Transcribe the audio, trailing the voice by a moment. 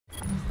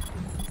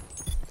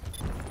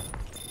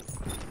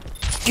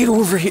Get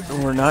over here.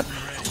 Or not.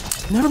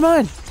 Never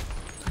mind.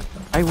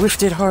 I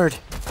whiffed it hard.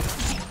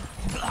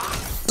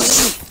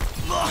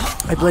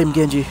 I blame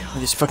Genji. I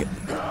just fucking...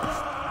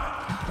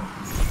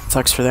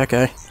 Sucks for that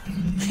guy.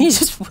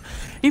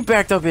 He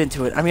backed up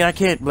into it. I mean, I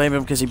can't blame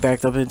him because he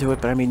backed up into it,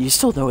 but I mean, you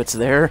still know it's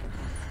there.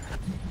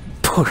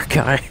 Poor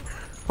guy.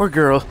 Or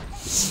girl.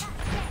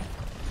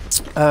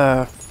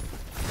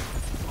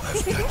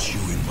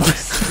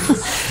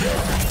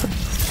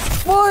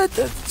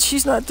 What?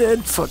 She's not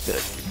dead? Fuck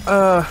that.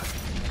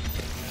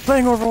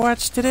 Playing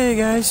Overwatch today,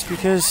 guys,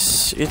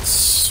 because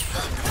it's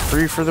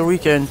free for the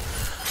weekend.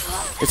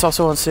 It's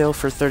also on sale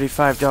for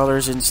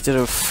 $35 instead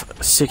of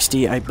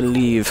 $60, I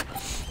believe,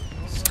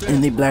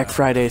 in the Black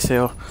Friday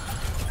sale.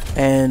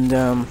 And,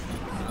 God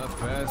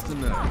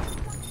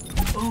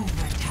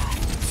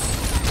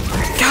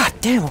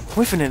damn, I'm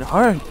whiffing it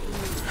hard.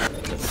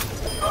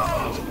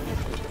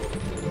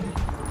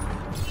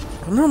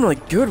 I'm normally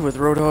good with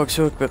Roadhog's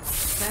Hook, but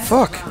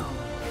fuck.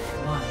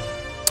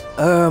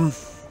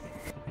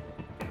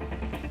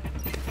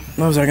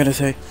 What was I gonna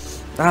say?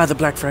 Ah, the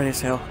Black Friday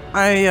sale.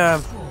 I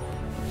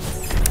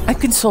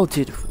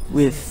consulted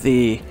with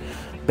the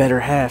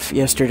better half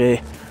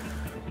yesterday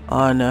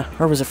on,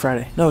 or was it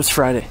Friday? No, it's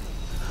Friday.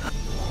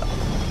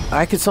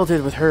 I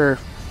consulted with her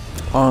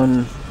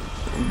on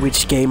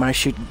which game I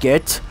should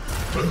get.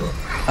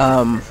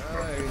 I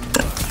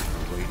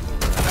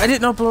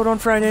didn't upload on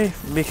Friday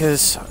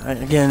because,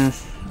 again,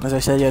 as I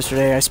said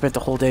yesterday, I spent the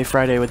whole day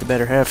Friday with the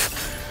better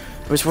half.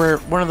 It was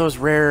one of those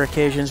rare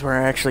occasions where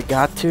I actually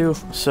got to,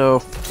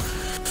 so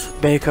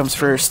Bay comes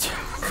first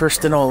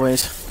and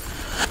always.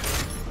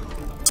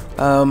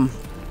 But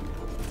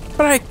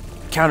I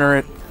counter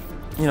it.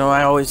 You know,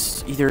 I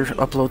always either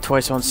upload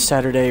twice on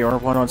Saturday or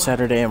one on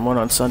Saturday and one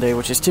on Sunday,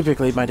 which is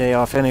typically my day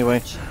off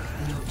anyway.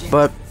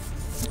 But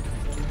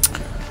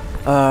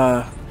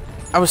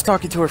I was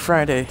talking to her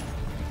Friday,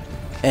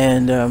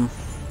 and well,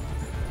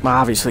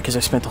 obviously because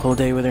I spent the whole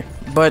day with her.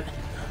 But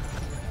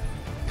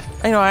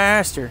you know, I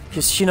asked her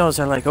because she knows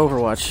I like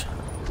Overwatch.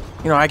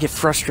 You know, I get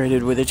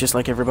frustrated with it just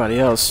like everybody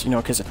else. You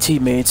know, because of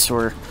teammates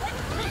or,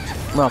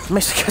 well,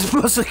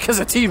 mostly because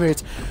of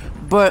teammates.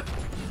 But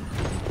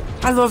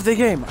I love the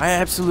game. I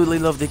absolutely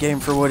love the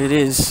game for what it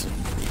is,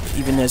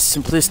 even as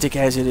simplistic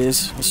as it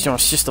is. It's, you know,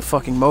 it's just a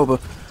fucking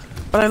MOBA.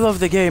 But I love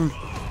the game,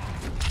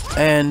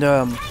 and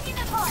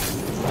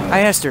I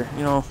asked her,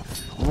 you know,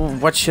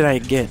 what should I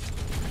get?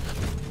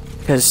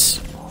 Because,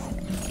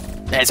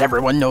 as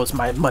everyone knows,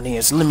 my money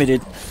is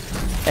limited,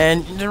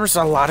 and there's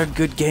a lot of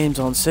good games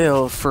on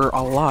sale for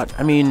a lot.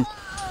 I mean,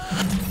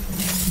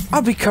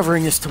 I'll be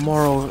covering this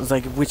tomorrow,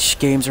 like which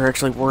games are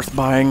actually worth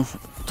buying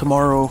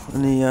tomorrow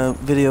in the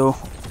video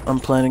I'm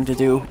planning to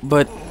do,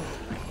 but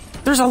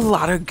there's a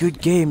lot of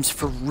good games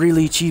for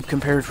really cheap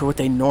compared to what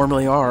they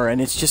normally are, and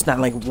it's just not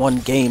like one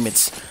game.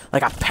 It's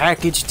like a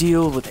package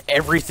deal with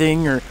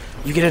everything, or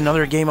you get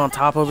another game on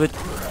top of it.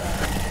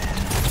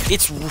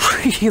 It's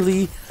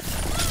really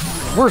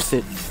worth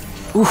it.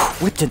 Ooh,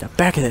 whipped in the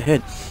back of the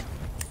head.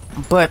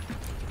 But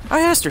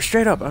I asked her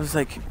straight up. I was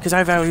like, because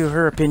I value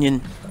her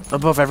opinion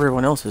above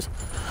everyone else's.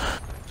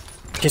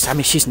 Because, I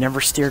mean, she's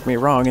never steered me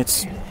wrong.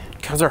 It's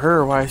because of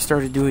her why I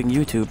started doing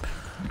YouTube.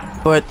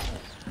 But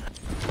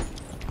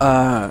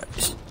I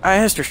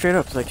asked her straight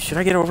up, like, should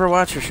I get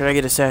Overwatch or should I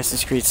get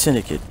Assassin's Creed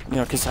Syndicate? You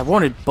know, because I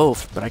wanted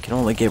both, but I can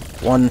only get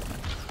one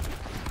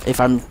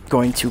if I'm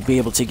going to be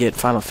able to get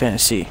Final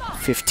Fantasy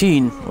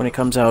 15 when it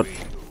comes out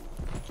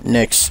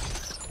next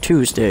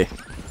Tuesday.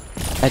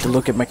 I had to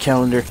look at my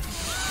calendar.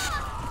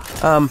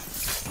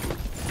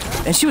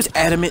 And she was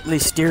adamantly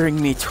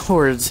steering me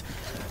towards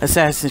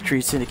Assassin's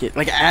Creed Syndicate.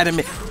 Like,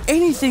 adamant.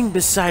 Anything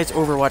besides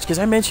Overwatch, because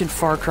I mentioned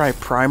Far Cry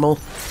Primal,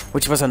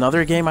 which was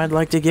another game I'd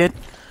like to get.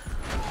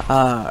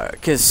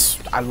 Because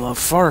I love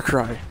Far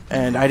Cry,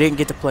 and I didn't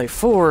get to play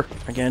 4,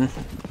 again,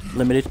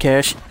 limited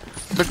cash,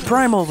 but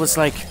Primal was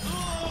like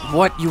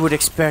what you would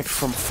expect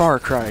from Far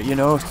Cry, you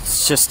know?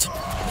 It's just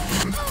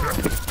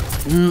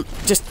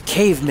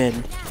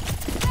cavemen.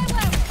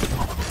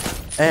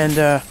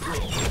 And,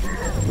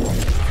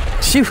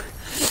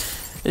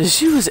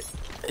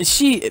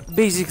 she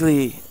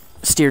basically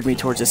steered me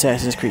towards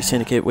Assassin's Creed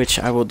Syndicate, which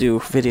I will do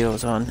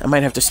videos on. I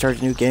might have to start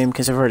a new game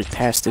because I've already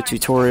passed the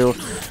tutorial.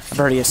 I've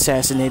already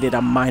assassinated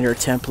a minor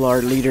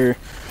Templar leader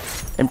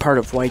and part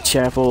of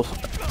Whitechapel.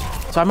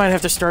 So I might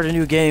have to start a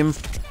new game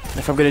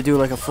if I'm going to do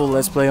like a full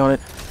Let's Play on it.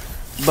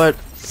 But,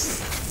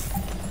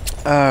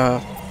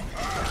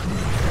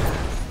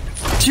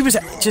 she was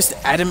just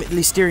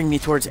adamantly steering me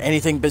towards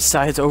anything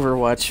besides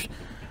Overwatch,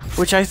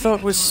 which I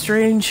thought was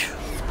strange.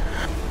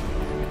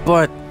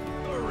 But,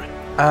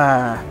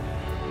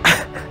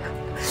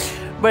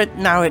 but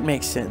now it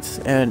makes sense,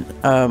 and,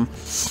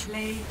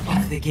 Play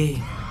of the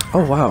game.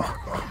 Oh, wow.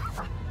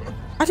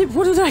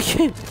 What did I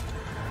get?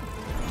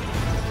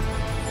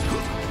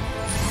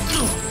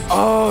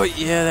 Oh,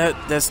 yeah,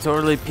 that's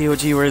totally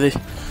POG worthy.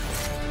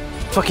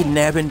 Fucking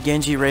nabbing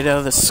Genji right out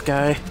of the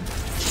sky.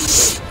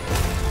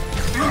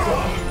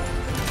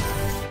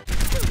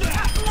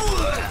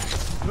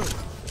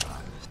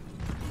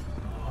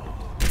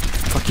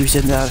 Fuck you,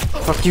 Zenyatta.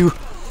 Fuck you.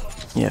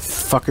 Yeah,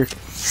 fucker.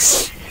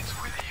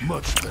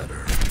 Much better.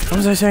 What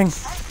was I saying?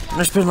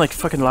 There's been like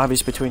fucking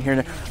lobbies between here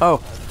and there.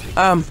 Oh,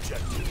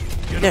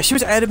 yeah, she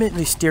was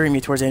adamantly steering me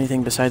towards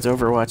anything besides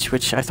Overwatch,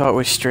 which I thought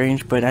was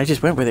strange, but I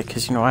just went with it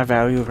because, you know, I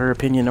value her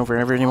opinion over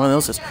anyone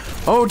else's.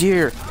 Oh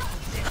dear.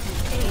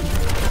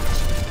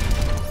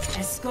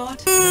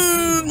 Escort.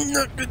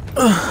 Not good.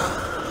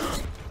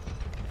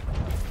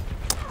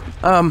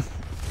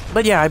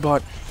 But yeah,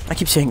 I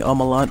keep saying a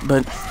lot,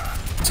 but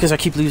it's because I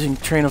keep losing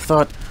train of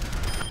thought.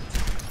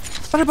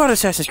 But I bought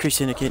Assassin's Creed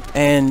Syndicate,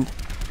 and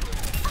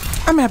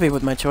I'm happy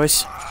with my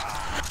choice.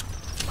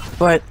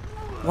 But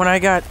when I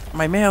got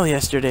my mail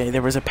yesterday,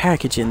 there was a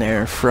package in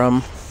there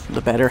from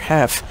the better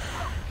half,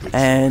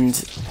 and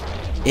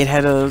it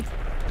had a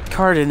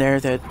card in there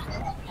that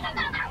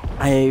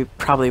I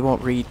probably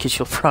won't read because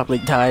she'll probably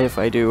die if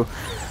I do.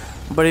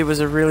 But it was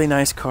a really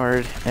nice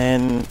card,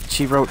 and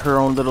she wrote her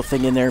own little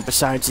thing in there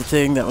besides the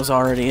thing that was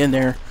already in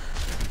there,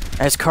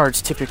 as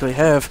cards typically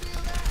have.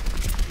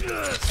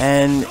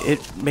 And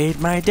it made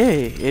my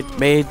day. It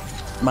made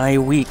my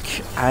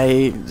week.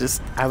 I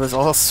was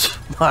all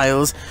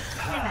smiles.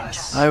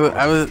 I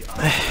was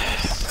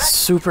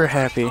super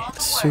happy.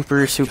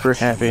 Super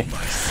happy.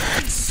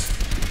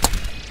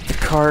 The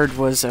card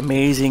was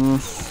amazing.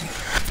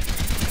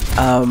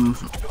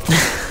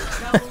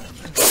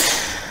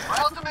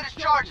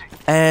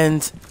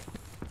 And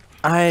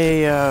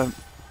I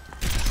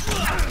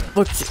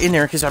looked in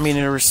there because, I mean,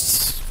 it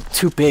was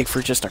too big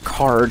for just a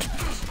card.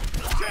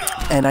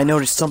 And I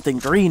noticed something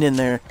green in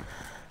there.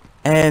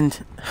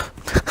 And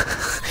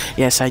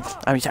yes, I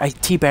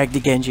teabagged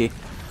the Genji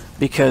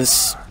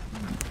because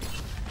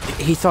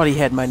he thought he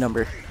had my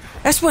number.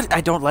 That's what I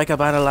don't like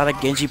about a lot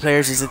of Genji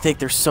players, is they think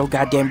they're so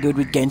goddamn good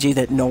with Genji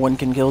that no one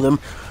can kill them.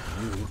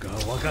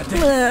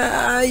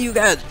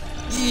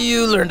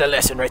 You learned a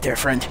lesson right there,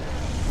 friend.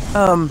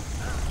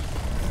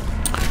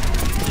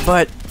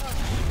 But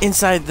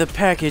inside the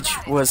package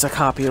was a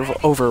copy of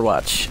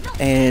Overwatch,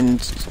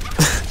 and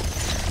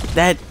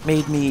that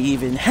made me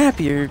even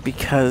happier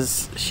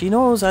because she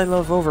knows I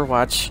love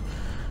Overwatch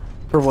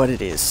for what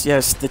it is.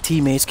 Yes, the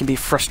teammates can be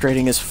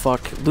frustrating as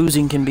fuck,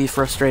 losing can be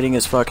frustrating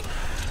as fuck,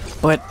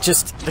 but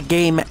just the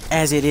game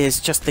as it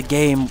is, just the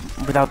game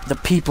without the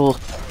people.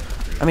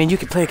 I mean, you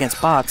can play against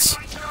bots.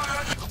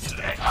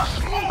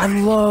 I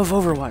love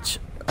Overwatch.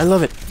 I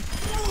love it.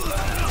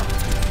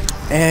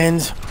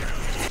 And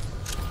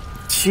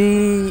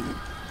she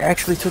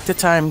actually took the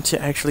time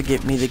to actually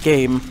get me the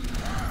game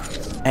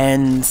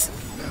and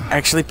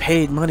actually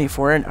paid money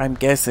for it, I'm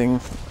guessing.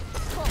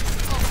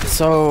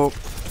 So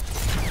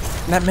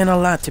that meant a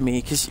lot to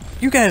me, because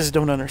you guys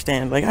don't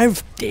understand. Like,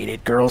 I've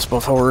dated girls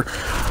before.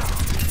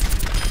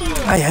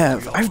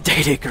 I've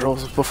dated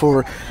girls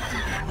before.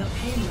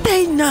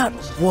 They not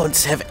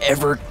once have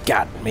ever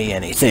gotten me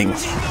anything.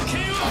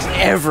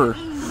 Ever.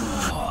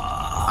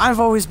 I've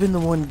always been the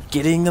one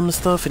getting them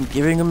stuff and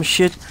giving them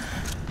shit.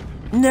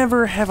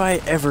 Never have I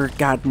ever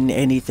gotten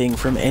anything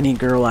from any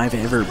girl I've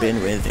ever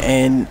been with,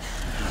 and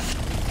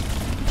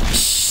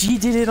she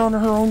did it on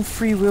her own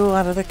free will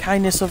out of the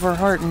kindness of her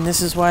heart, and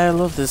this is why I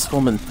love this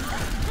woman.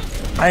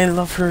 I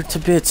love her to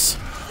bits.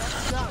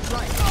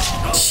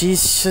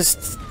 She's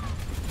just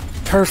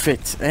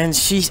perfect, and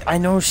I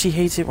know she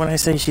hates it when I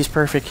say she's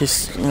perfect,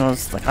 because, you know,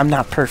 it's like, I'm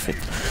not perfect.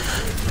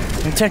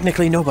 And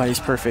technically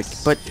nobody's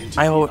perfect, but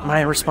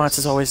my response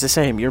is always the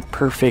same: you're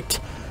perfect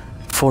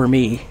for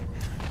me.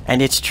 And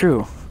it's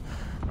true.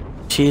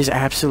 She is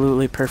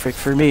absolutely perfect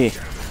for me.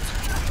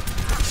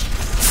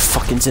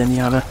 Fucking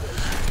Zenyatta.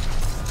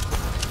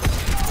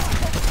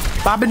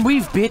 Bob and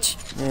weave, bitch!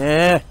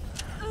 Yeah.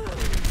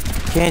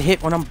 Can't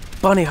hit when I'm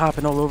bunny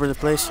hopping all over the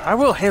place. I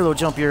will halo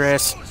jump your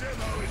ass.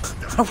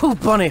 I will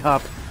bunny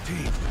hop.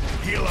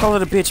 Call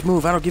it a bitch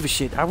move, I don't give a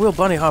shit. I will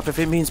bunny hop if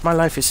it means my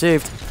life is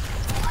saved.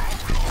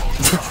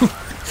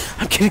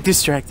 I'm getting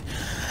distracted.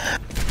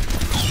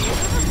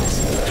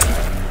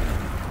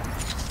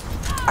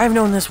 I've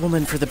known this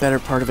woman for the better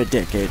part of a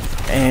decade,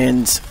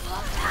 and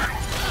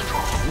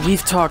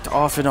we've talked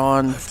off and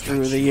on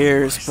through the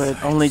years,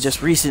 but only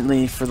just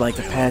recently, for like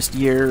the past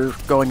year,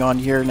 going on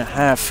year and a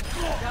half,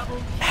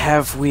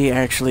 have we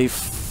actually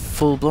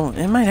full-blown.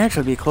 It might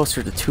actually be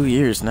closer to 2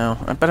 years now,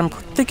 but I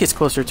think it's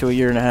closer to a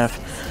year and a half.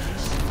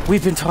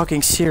 We've been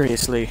talking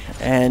seriously,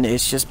 and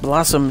it's just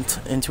blossomed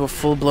into a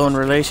full-blown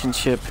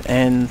relationship,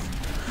 and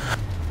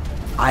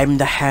I'm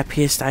the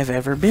happiest I've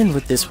ever been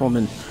with this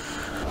woman.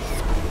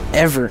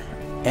 Ever.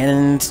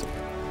 And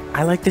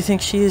I like to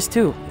think she is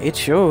too. It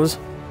shows.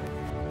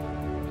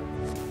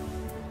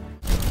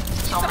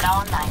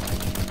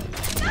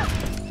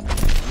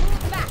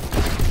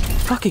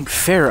 Fucking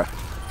Farah.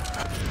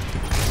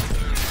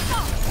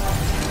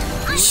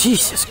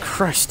 Jesus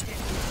Christ.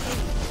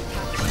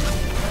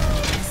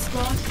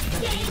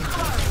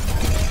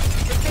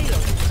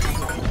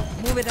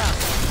 Move it up.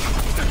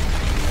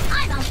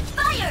 I'm on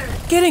fire.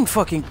 Getting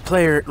fucking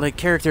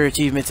character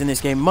achievements in this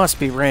game must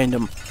be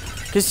random.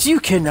 Because you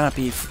cannot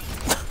be...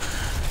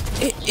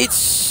 It's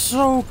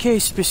so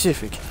case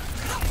specific.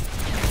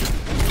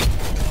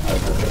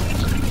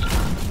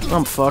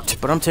 I'm fucked,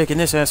 but I'm taking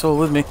this asshole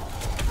with me.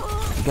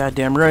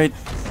 Goddamn right.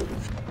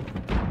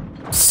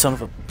 Son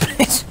of a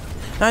bitch.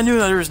 I knew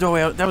that there was no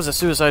way out. That was a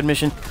suicide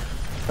mission.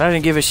 But I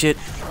didn't give a shit.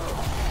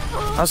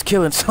 I was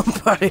killing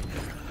somebody.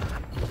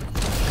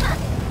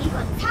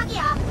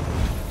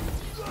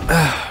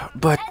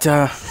 But,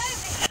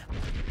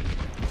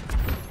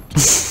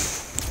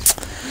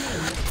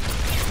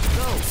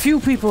 few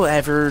people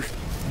ever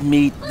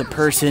meet the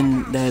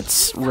person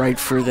that's right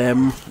for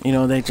them. You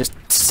know, they just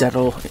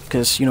settle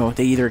because, you know,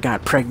 they either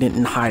got pregnant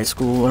in high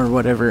school or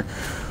whatever,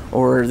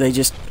 or they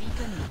just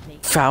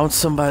found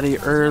somebody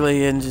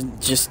early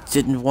and just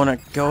didn't want to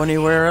go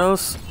anywhere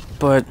else.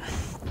 But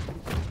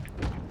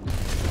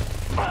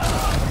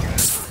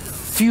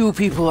few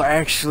people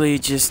actually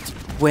just,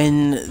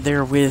 when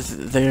they're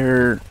with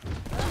their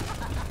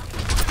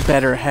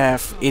better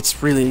half,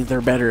 it's really their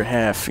better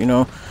half, you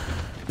know?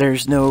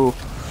 There's no...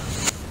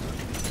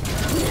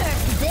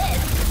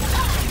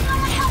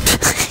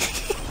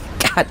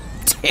 God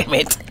damn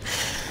it.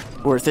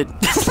 Worth it.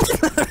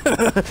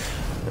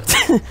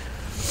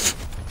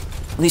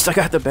 At least I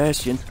got the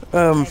Bastion.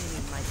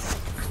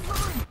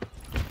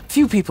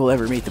 Few people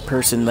ever meet the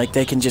person, like,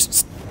 they can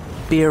just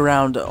be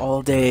around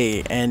all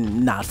day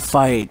and not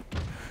fight.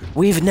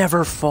 We've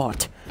never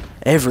fought.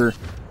 Ever.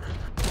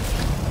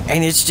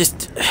 And it's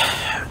just...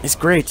 It's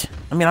great.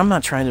 I mean, I'm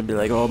not trying to be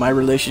like, oh, my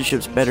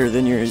relationship's better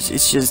than yours.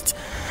 It's just...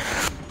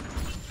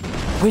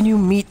 When you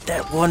meet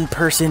that one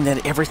person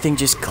that everything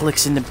just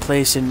clicks into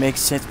place and makes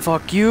sense.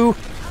 Fuck you!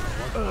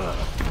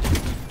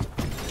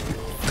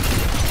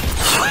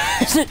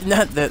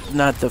 Not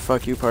the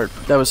fuck you part.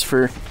 That was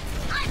for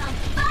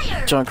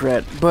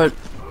Junkrat. But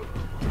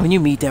when you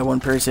meet that one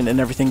person and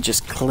everything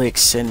just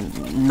clicks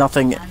and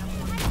nothing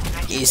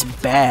is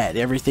bad,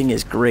 everything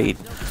is great.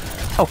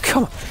 Oh,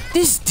 come on.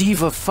 This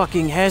D.Va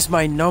fucking has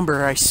my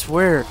number, I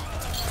swear.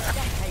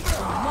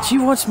 She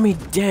wants me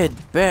dead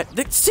bad.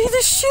 See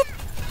this shit?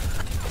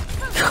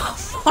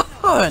 Come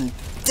on.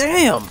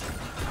 Damn.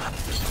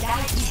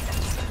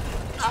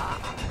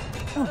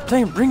 I'm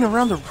playing Bring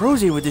Around the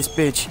Rosie with this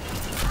bitch.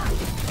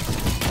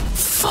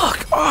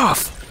 Fuck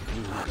off.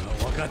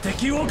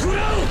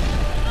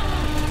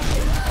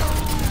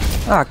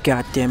 Ah,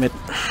 god damn it.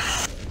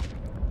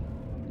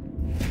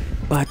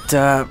 But,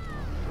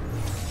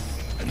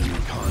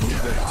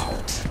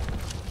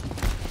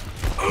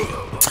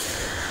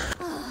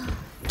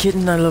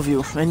 Kitten, I love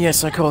you. And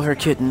yes, I call her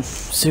Kitten.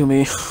 Sue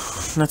me.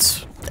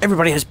 That's...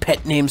 Everybody has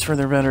pet names for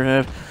their better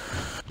half.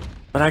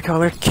 But I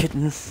call her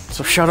Kitten,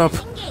 so shut up.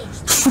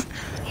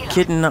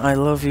 Kitten, I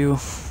love you.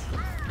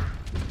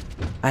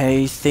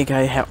 I think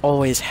I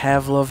always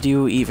have loved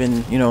you,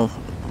 even, you know,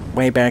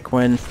 way back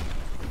when...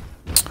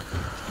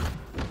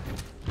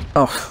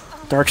 Oh,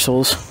 Dark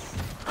Souls.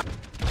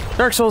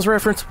 Dark Souls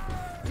reference.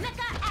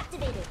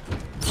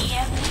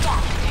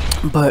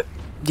 But,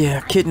 yeah,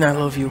 Kitten, I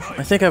love you.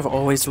 I think I've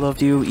always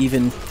loved you,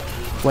 even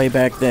way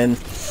back then.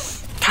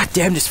 God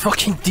damn, this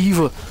fucking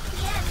D.Va.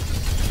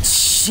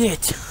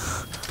 Shit.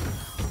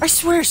 I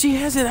swear she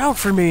has it out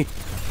for me.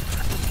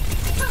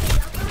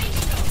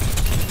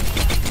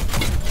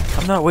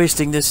 I'm not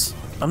wasting this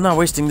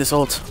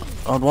ult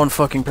on one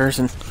fucking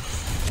person.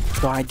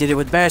 Well, I did it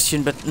with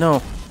Bastion, but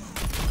no.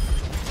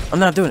 I'm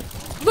not doing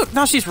it. Look,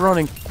 now she's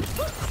running.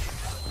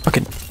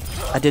 Fucking,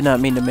 I did not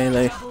mean to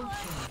melee.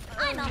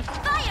 I'm on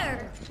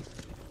fire.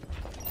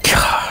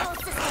 God.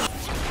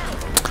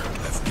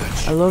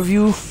 I love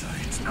you.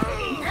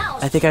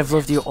 I think I've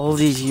loved you all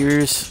these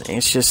years.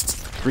 It's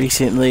just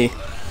recently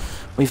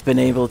we've been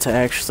able to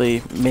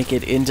actually make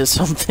it into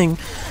something.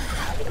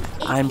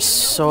 I'm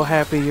so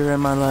happy you're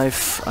in my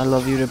life. I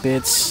love you to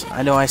bits.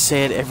 I know I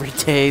say it every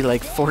day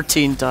like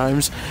 14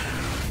 times,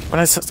 but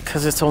it's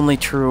because it's only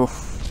true.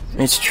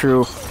 It's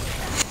true.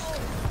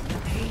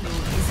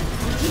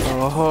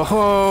 Oh ho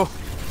ho!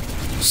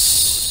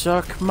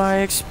 Suck my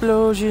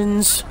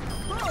explosions.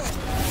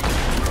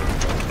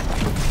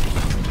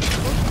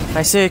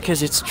 I say it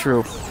because it's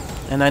true,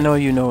 and I know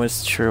you know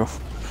it's true,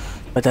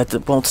 but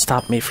that won't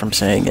stop me from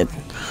saying it.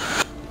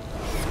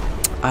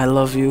 I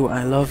love you,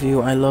 I love you,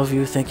 I love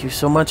you. Thank you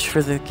so much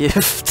for the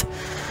gift.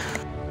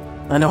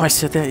 I know I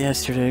said that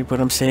yesterday,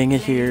 but I'm saying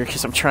it here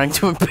because I'm trying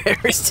to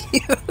embarrass you.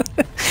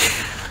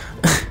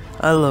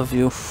 I love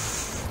you.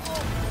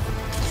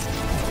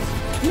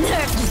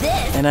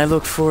 And I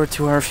look forward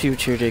to our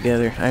future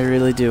together. I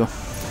really do.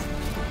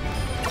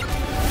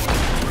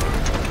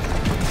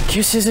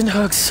 Kisses and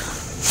hugs.